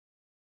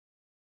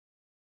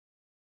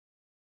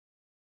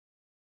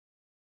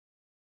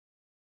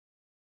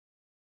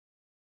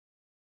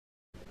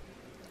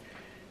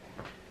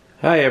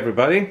Hi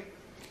everybody.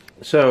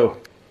 So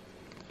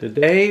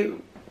today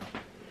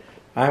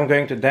I'm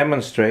going to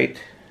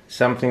demonstrate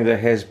something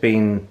that has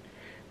been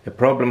a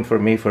problem for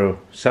me for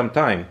some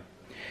time.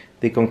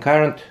 The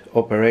concurrent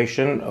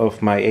operation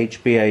of my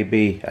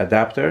HPIB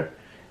adapter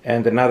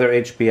and another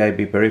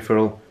HPIB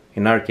peripheral,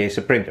 in our case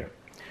a printer.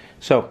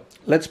 So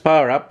let's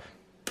power up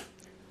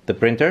the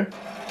printer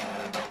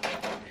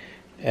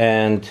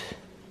and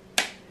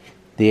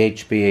the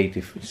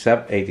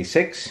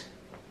HP-86.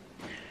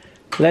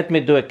 Let me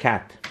do a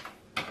cat.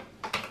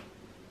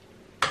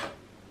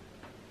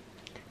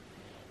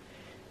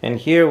 And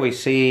here we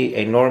see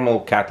a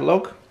normal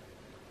catalog.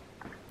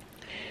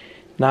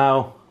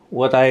 Now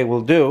what I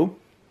will do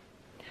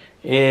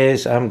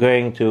is I'm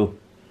going to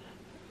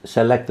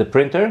select the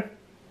printer.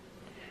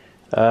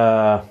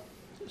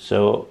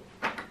 So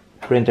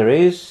printer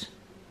is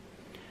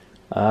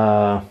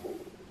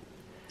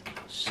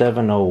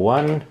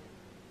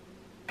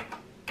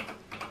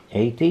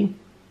 70180,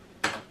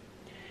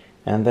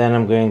 and then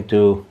I'm going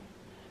to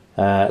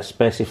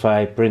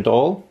specify print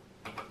all.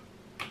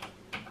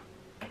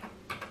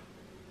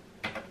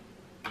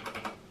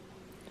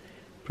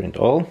 Print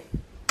all.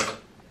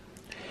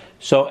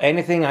 So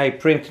anything I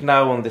print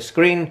now on the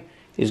screen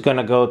is going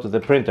to go to the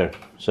printer.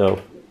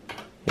 So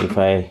if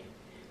I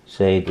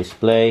say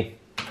display,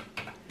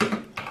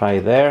 hi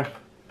there,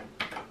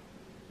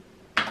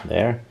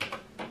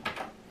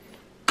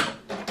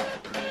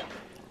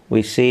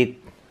 we see it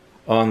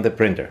on the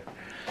printer.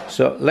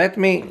 So let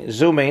me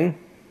zoom in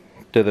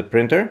to the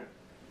printer.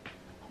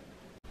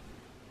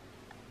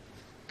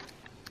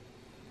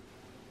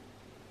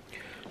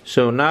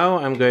 So now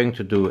I'm going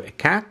to do a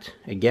cat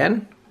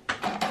again,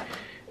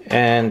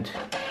 and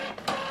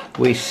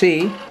we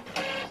see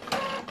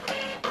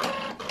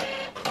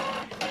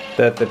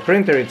that the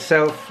printer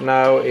itself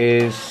now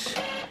is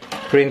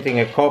printing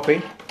a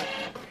copy.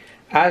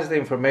 As the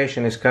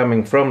information is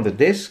coming from the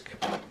disk,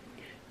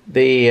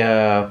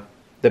 the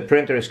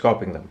printer is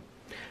copying them.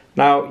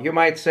 Now you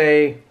might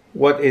say,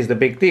 what is the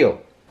big deal?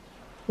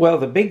 Well,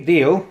 the big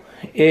deal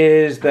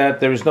is that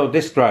there is no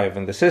disk drive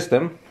in the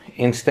system.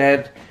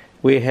 Instead,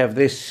 we have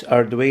this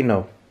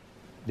Arduino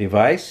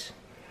device,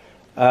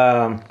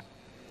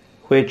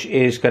 which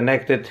is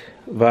connected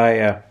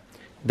via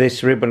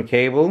this ribbon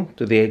cable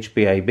to the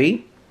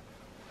HPIB.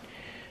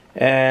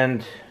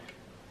 And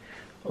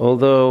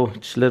although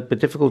it's a little bit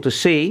difficult to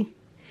see,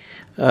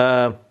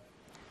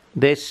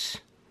 this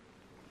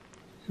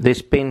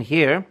pin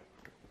here,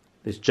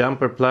 this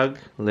jumper plug,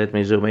 let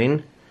me zoom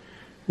in,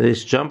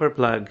 this jumper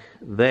plug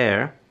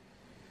there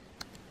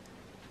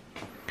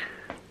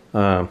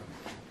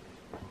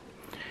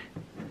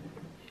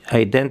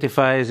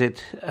identifies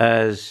it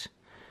as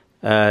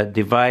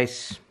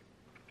device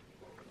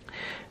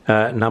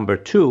number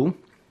 2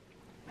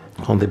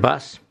 on the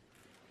bus.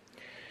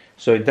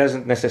 So it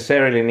doesn't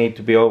necessarily need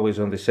to be always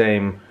on the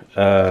same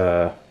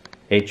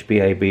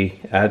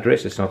HPIB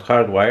address. It's not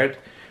hardwired,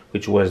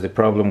 which was the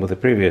problem with the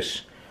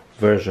previous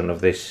version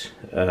of this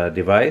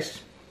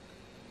device.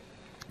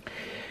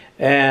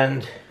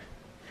 And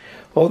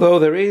although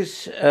there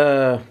is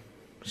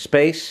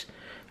space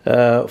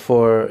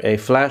for a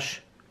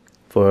flash,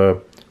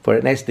 for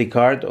an SD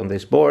card on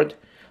this board,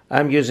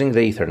 I'm using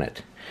the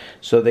Ethernet.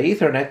 So the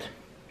Ethernet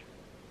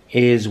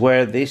is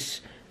where this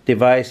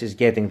device is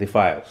getting the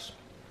files.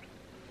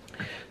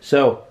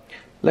 So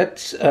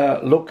let's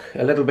look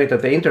a little bit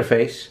at the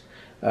interface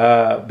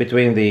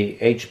between the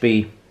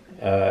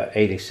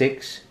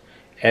HP-86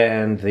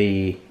 and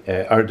the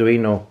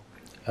Arduino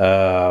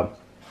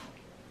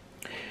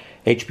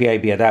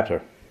HPIB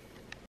adapter.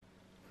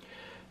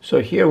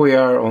 So here we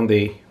are on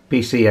the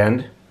PC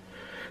end.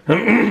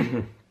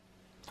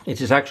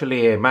 It is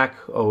actually a Mac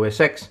OS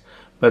X,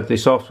 but the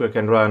software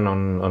can run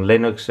on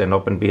Linux and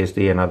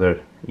OpenBSD and other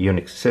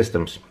Unix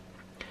systems.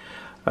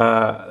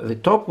 The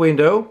top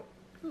window,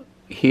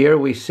 here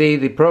we see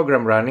the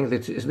program running.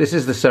 This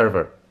is the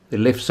server, the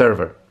LIF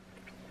server.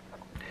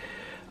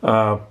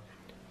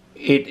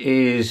 It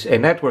is a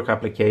network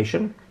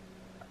application,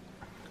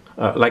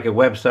 like a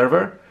web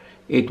server.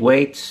 It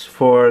waits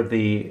for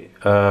the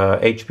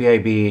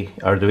HPIB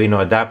Arduino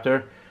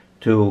adapter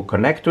to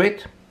connect to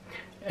it,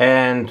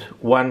 and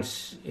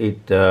once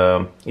it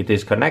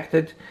is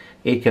connected,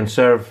 it can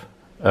serve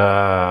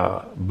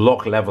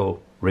block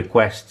level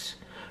requests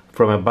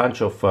from a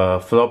bunch of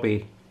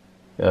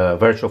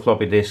virtual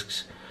floppy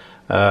disks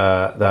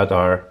that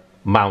are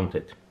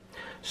mounted.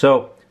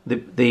 So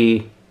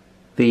the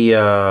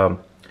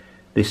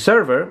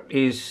server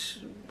is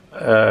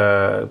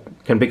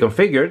can be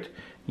configured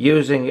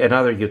using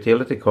another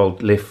utility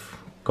called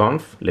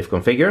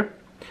lifconfigure,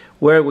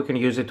 where we can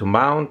use it to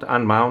mount,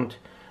 unmount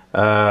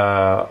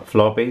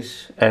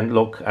floppies and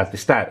look at the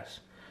status.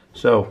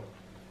 So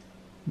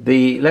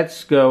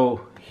let's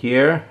go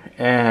here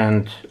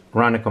and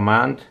run a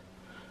command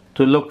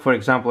to look, for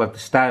example, at the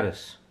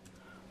status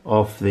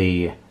of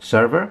the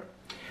server,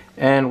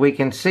 and we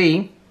can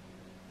see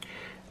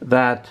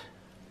that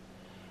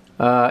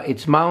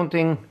it's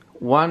mounting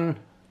one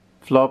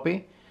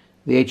floppy,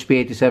 the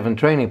HP-87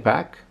 training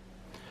pack,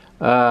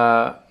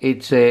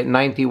 it's a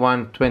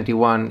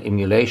 9121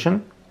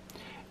 emulation,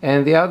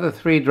 and the other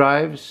 3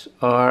 drives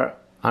are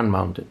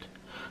unmounted.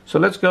 So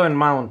let's go and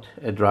mount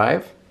a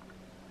drive.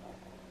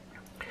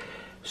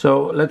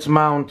 So let's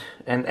mount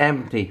an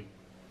empty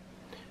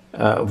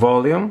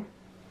volume.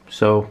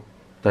 So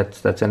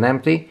that's an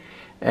empty,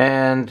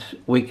 and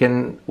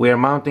we are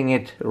mounting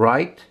it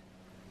read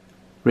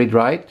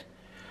write,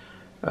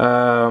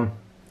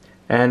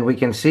 and we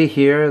can see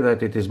here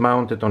that it is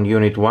mounted on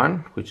unit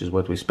 1, which is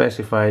what we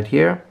specified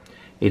here.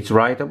 It's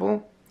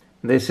writable.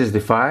 This is the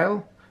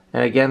file,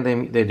 and again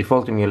the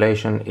default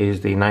emulation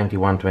is the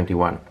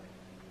 9121.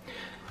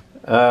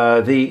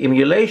 The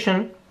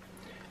emulation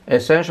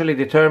essentially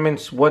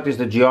determines what is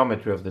the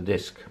geometry of the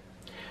disk.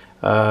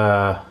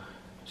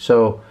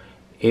 So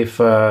if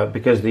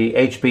because the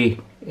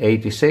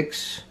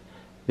HP-86,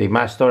 the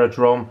mass storage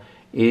ROM,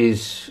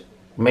 is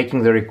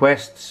making the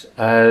requests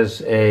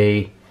as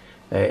a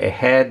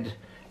head,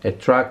 a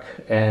truck,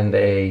 and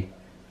a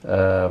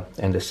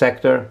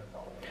sector,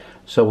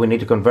 so we need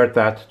to convert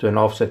that to an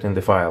offset in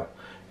the file,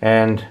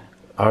 and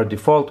our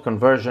default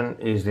conversion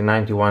is the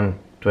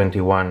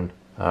 9121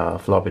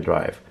 floppy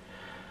drive,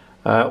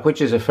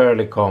 which is a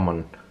fairly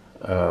common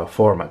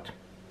format.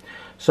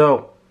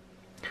 So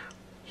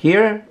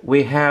here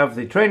we have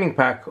the training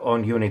pack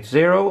on unit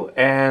 0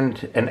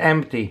 and an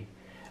empty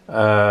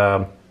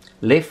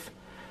LIF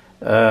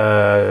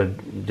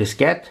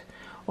diskette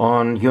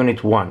on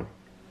unit 1.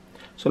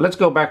 So let's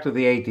go back to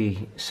the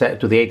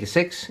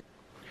 86.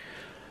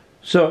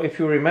 So if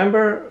you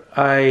remember,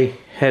 I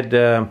had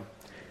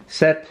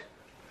set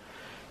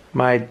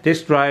my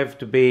disk drive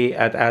to be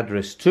at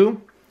address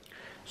 2.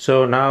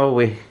 So now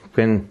we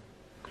can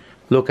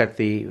look at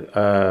the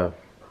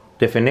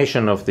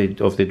definition of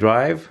the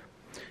drive.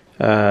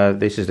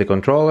 This is the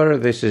controller,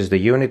 this is the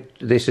unit,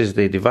 this is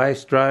the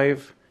device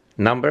drive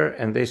number,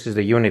 and this is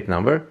the unit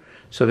number.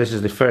 So this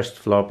is the first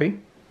floppy,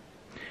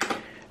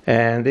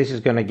 and this is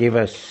going to give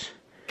us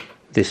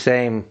the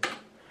same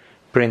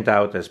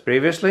printout as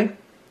previously.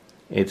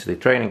 It's the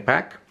training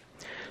pack.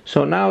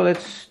 So now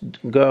let's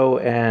go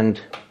and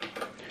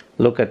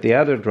look at the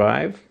other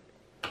drive.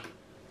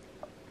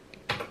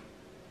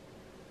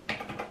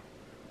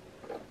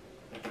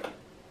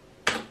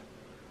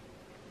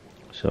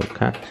 So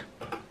cut.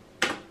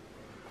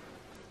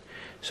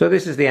 So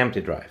this is the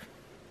empty drive,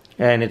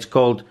 and it's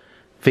called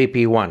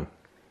VP1.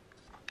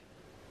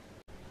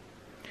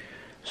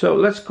 So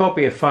let's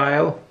copy a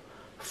file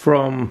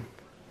from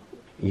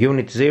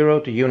unit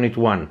 0 to unit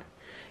 1,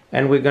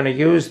 and we're going to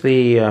use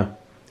the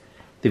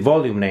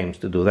volume names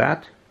to do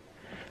that.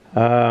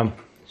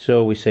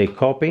 So we say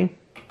copy.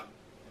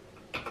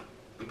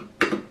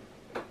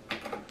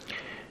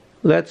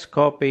 Let's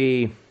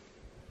copy,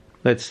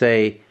 let's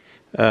say,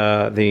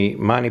 the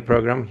money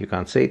program. You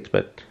can't see it,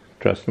 but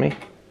trust me.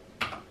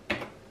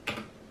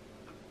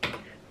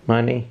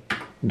 Money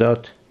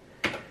dot.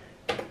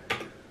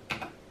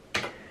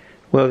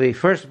 Well, the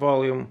first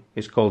volume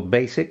is called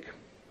basic.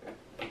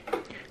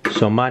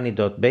 So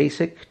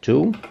money.basic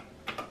 2.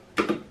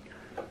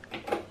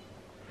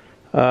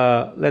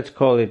 Let's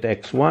call it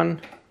x1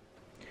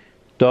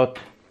 dot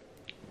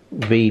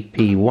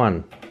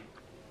vp1.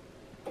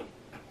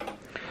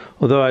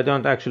 Although I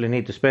don't actually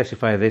need to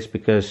specify this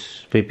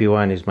because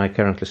vp1 is my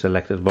currently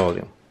selected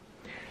volume.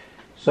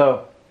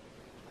 So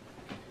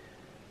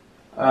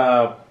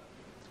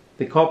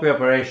the copy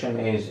operation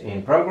is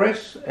in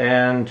progress,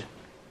 and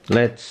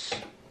let's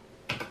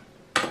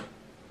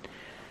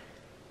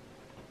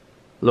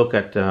look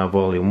at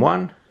volume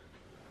 1,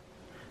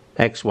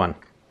 x1.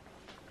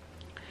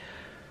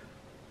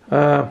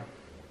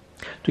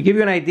 To give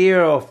you an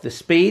idea of the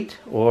speed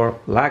or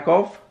lack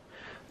of,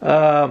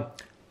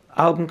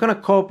 I'm going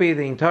to copy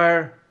the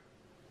entire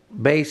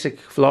basic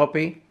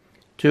floppy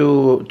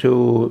to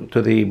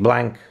the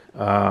blank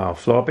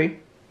floppy.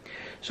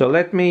 So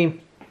let me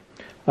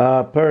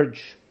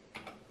purge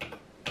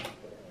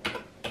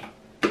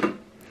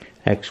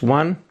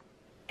x1.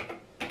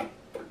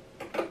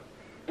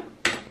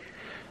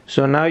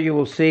 So now you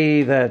will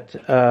see that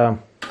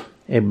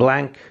a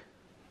blank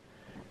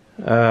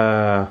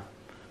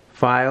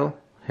file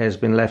has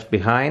been left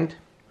behind.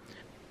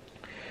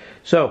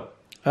 So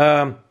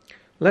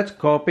let's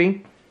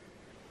copy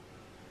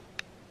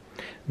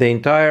the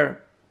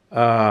entire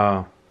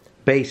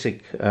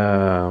basic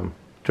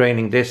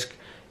training disk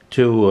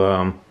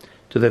to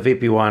the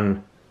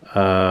VP1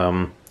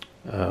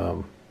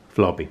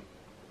 floppy.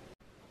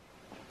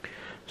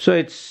 So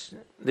it's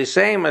the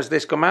same as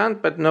this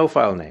command, but no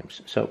file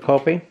names. So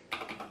copy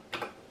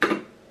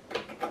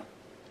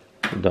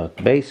dot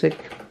basic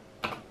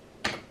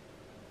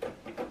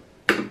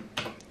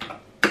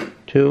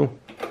to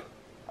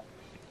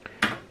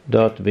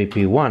dot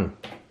vp1.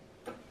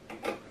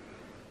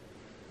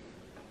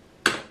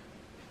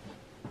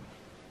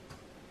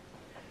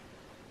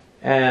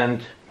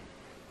 And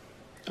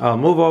I'll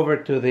move over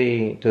to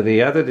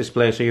the other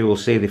display so you will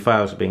see the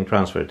files being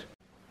transferred.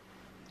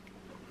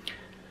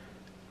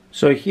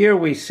 So here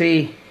we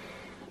see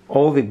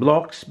all the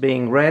blocks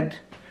being read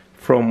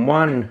from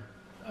one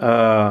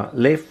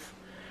LIF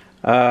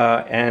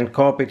and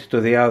copy it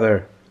to the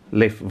other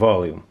lif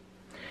volume.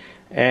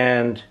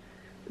 And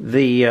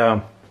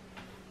the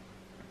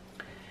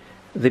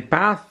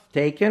path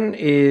taken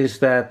is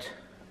that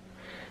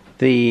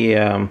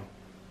the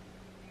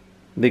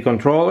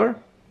controller,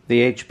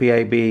 the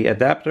HPIB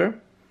adapter,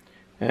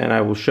 and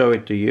I will show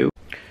it to you.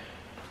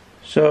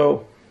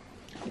 So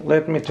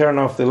let me turn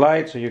off the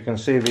light so you can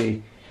see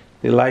the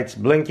lights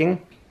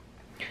blinking.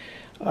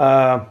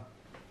 So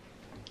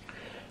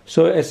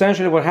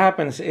essentially what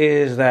happens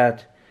is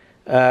that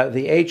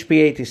the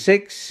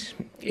HP86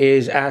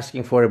 is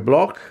asking for a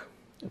block,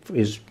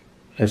 is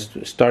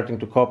starting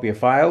to copy a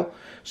file,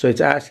 so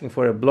it's asking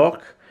for a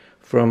block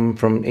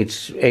from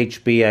its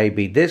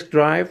HPIB disk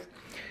drive,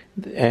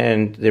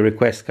 and the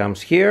request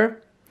comes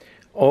here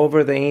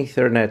over the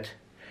Ethernet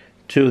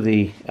to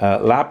the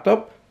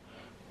laptop.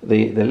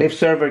 The lif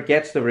server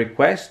gets the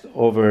request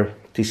over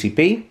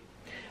TCP.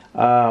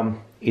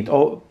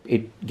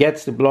 It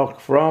gets the block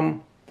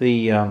from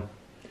the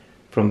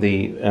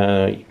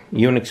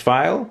Unix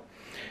file.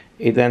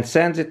 It then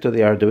sends it to the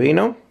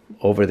Arduino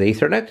over the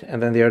Ethernet,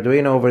 and then the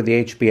Arduino over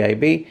the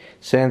HPIB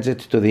sends it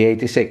to the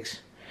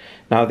 86.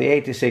 Now the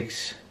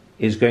 86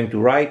 is going to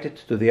write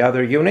it to the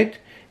other unit.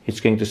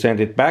 It's going to send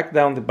it back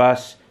down the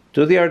bus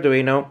to the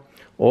Arduino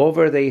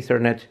over the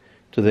Ethernet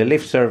to the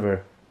lif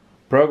server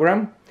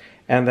program,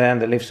 and then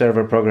the lif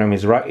server program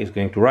is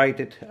going to write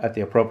it at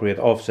the appropriate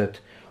offset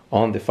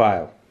on the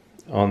file,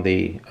 on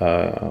the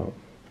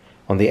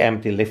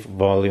empty lif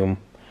volume,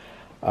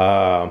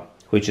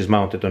 which is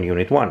mounted on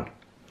unit 1.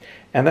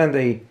 And then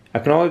the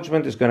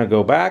acknowledgement is going to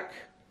go back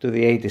to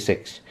the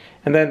 86,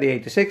 and then the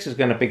 86 is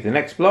going to pick the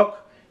next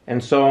block,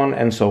 and so on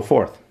and so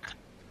forth.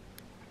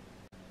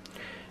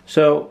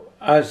 So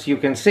as you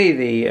can see,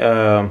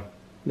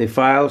 the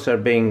files are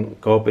being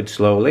copied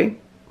slowly,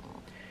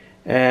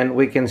 and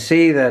we can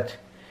see that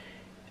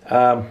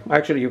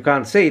actually you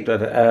can't see it,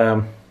 but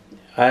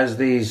as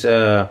these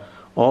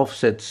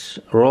offsets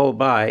roll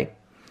by,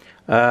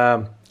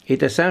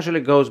 it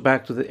essentially goes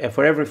back to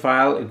for every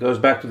file it goes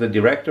back to the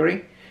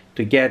directory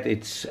to get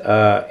its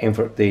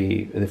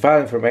the file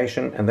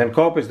information, and then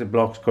copies the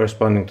blocks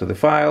corresponding to the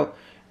file,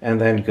 and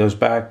then goes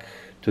back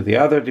to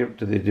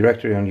the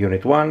directory on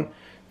unit 1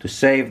 to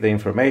save the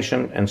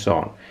information, and so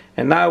on.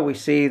 And now we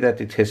see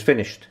that it has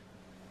finished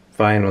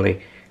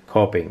finally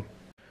copying.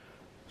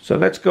 So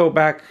let's go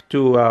back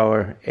to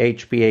our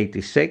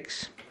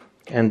HP86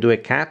 and do a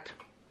cat.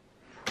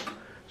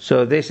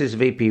 So this is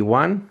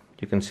VP1.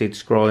 You can see it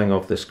scrolling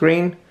off the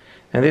screen,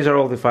 and these are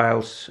all the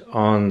files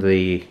on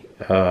the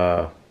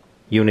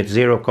unit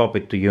 0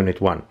 copied to unit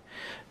 1.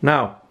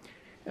 Now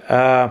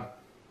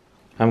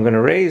I'm going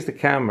to raise the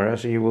camera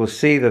so you will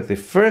see that the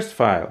first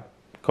file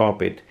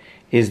copied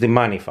is the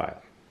money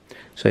file.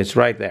 So it's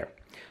right there.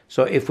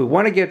 So if we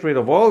want to get rid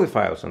of all the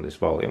files on this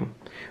volume,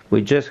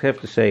 we just have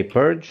to say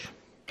purge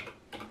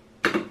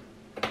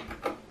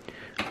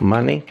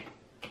money,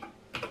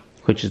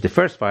 which is the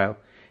first file,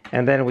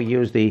 and then we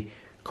use the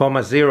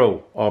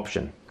 "0"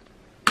 option.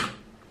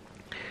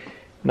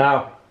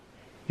 Now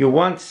you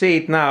won't see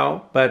it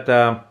now, but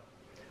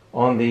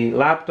on the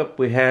laptop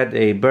we had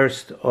a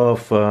burst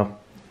of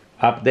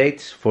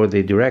updates for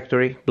the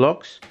directory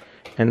blocks,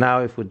 and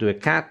now if we do a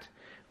cat,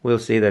 we'll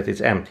see that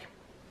it's empty.